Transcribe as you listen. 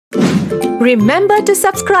Remember to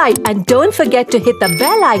subscribe and don't forget to hit the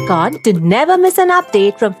bell icon to never miss an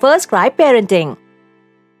update from First Cry Parenting.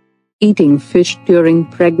 Eating fish during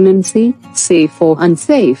pregnancy, safe or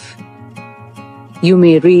unsafe? You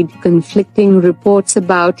may read conflicting reports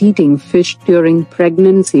about eating fish during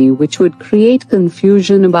pregnancy, which would create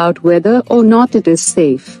confusion about whether or not it is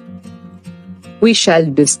safe. We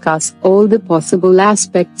shall discuss all the possible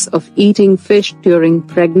aspects of eating fish during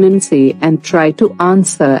pregnancy and try to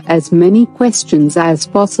answer as many questions as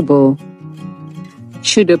possible.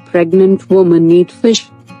 Should a pregnant woman eat fish?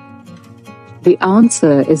 The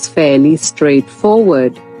answer is fairly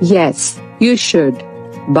straightforward: yes, you should.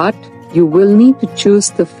 But you will need to choose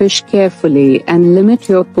the fish carefully and limit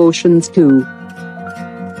your portions too.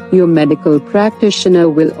 Your medical practitioner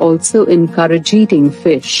will also encourage eating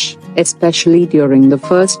fish, especially during the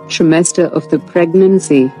first trimester of the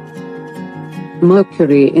pregnancy.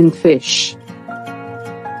 Mercury in fish.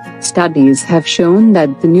 Studies have shown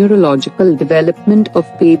that the neurological development of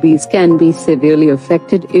babies can be severely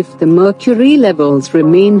affected if the mercury levels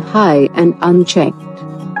remain high and unchecked.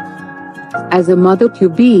 As a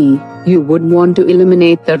mother-to-be, you would want to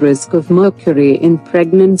eliminate the risk of mercury in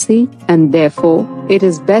pregnancy, and therefore, it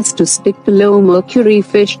is best to stick to low mercury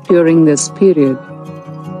fish during this period.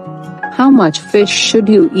 How much fish should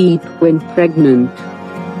you eat when pregnant?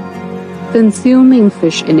 Consuming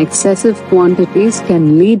fish in excessive quantities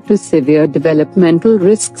can lead to severe developmental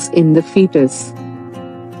risks in the fetus.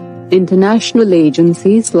 International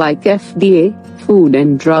agencies like FDA, Food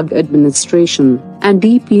and Drug Administration, and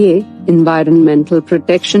EPA, Environmental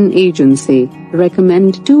Protection Agency,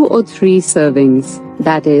 recommend 2 or 3 servings,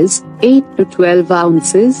 that is, 8 to 12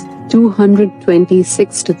 ounces,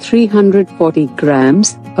 226 to 340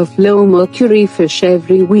 grams, of low mercury fish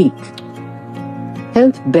every week.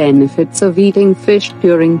 Health benefits of eating fish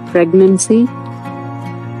during pregnancy.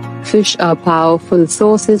 Fish are powerful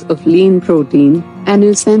sources of lean protein, an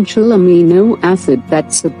essential amino acid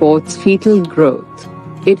that supports fetal growth.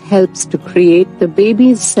 It helps to create the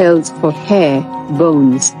baby's cells for hair,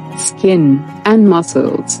 bones, skin, and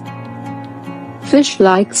muscles. Fish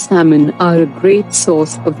like salmon are a great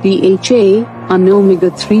source of DHA, an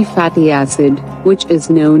omega-3 fatty acid, which is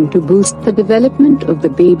known to boost the development of the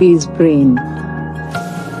baby's brain.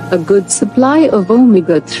 A good supply of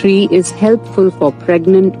omega-3 is helpful for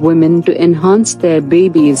pregnant women to enhance their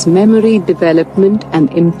baby's memory development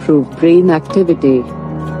and improve brain activity.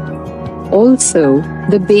 Also,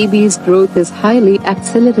 the baby's growth is highly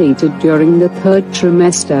accelerated during the 3rd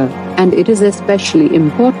trimester, and it is especially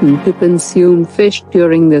important to consume fish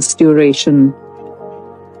during this duration.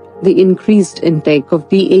 The increased intake of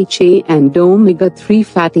DHA and omega-3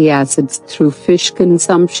 fatty acids through fish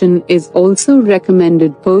consumption is also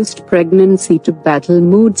recommended post-pregnancy to battle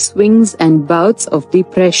mood swings and bouts of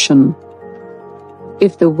depression.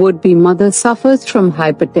 If the would-be mother suffers from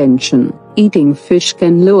hypertension, eating fish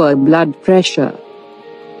can lower blood pressure.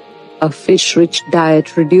 A fish-rich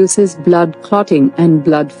diet reduces blood clotting and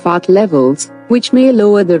blood fat levels, which may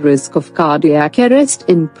lower the risk of cardiac arrest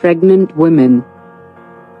in pregnant women.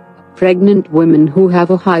 Pregnant women who have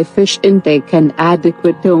a high fish intake and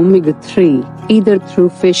adequate omega-3, either through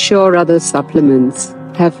fish or other supplements,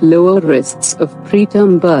 have lower risks of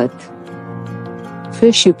preterm birth.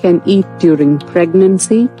 Fish you can eat during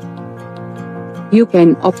pregnancy. You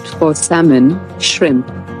can opt for salmon, shrimp,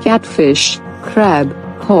 catfish, crab,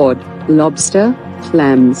 cod, lobster,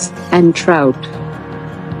 clams, and trout.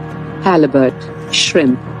 Halibut,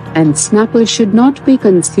 shrimp, and snapper should not be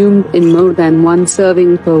consumed in more than 1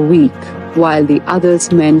 serving per week, while the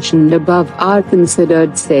others mentioned above are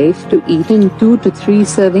considered safe to eat in 2 to 3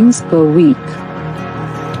 servings per week.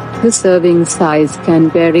 The serving size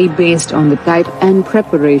can vary based on the type and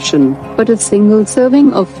preparation, but a single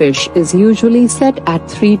serving of fish is usually set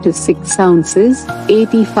at 3 to 6 ounces,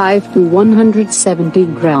 85 to 170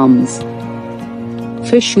 grams.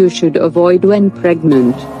 Fish you should avoid when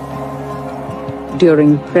pregnant.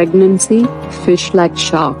 During pregnancy, fish like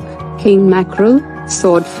shark, king mackerel,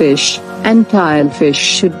 swordfish, and tilefish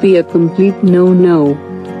should be a complete no-no.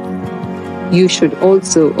 You should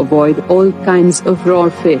also avoid all kinds of raw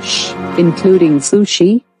fish, including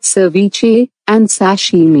sushi, ceviche, and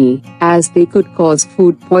sashimi, as they could cause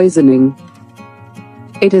food poisoning.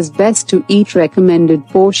 It is best to eat recommended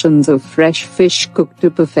portions of fresh fish cooked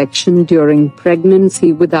to perfection during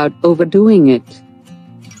pregnancy without overdoing it.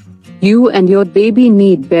 You and your baby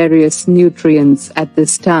need various nutrients at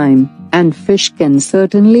this time, and fish can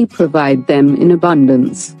certainly provide them in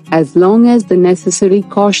abundance, as long as the necessary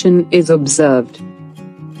caution is observed.